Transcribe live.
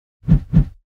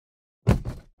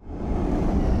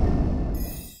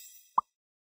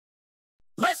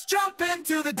Jump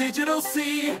into the digital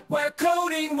sea, where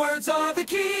coding words are the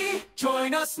key.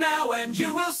 Join us now and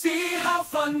you will see how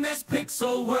fun this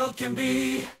pixel world can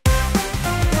be.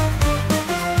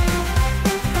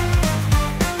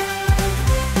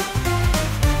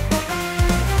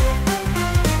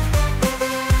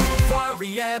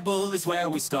 Variable is where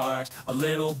we start, a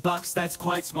little box that's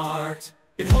quite smart.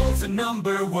 It holds a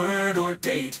number, word, or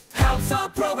date, helps our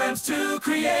programs to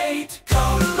create.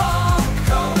 Code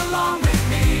along with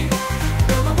me,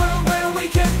 build a world where we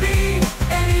can be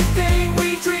anything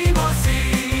we dream or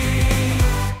see.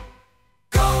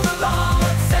 Code along,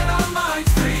 let's set our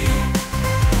minds free.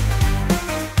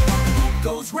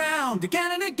 Goes round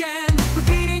again and again,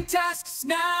 repeating tasks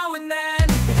now and then.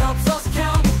 It helps us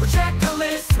count or check a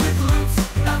list with loops,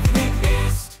 nothing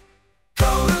missed.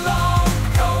 Code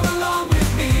along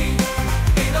with me,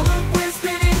 in a loop we're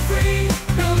spinning free,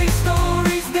 building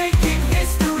stories, making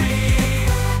history.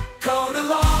 Code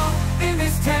along in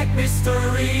this tech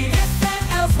mystery. If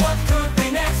and else, what could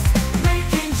be next?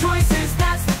 Making choices,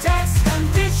 that's the text.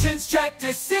 Conditions check,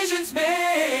 decisions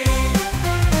made.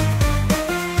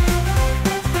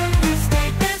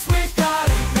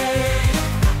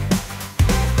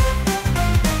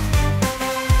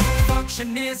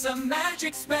 Is a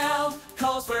magic spell,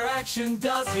 calls for action,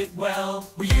 does it well.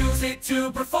 We use it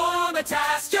to perform a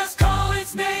task, just call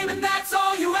its name and that's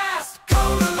all you ask.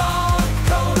 Code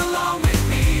along with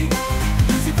me,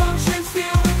 using functions,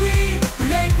 feel with me,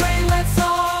 create play, let's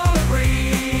all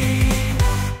agree.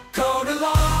 Code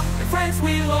along, and friends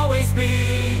we'll always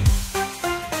be.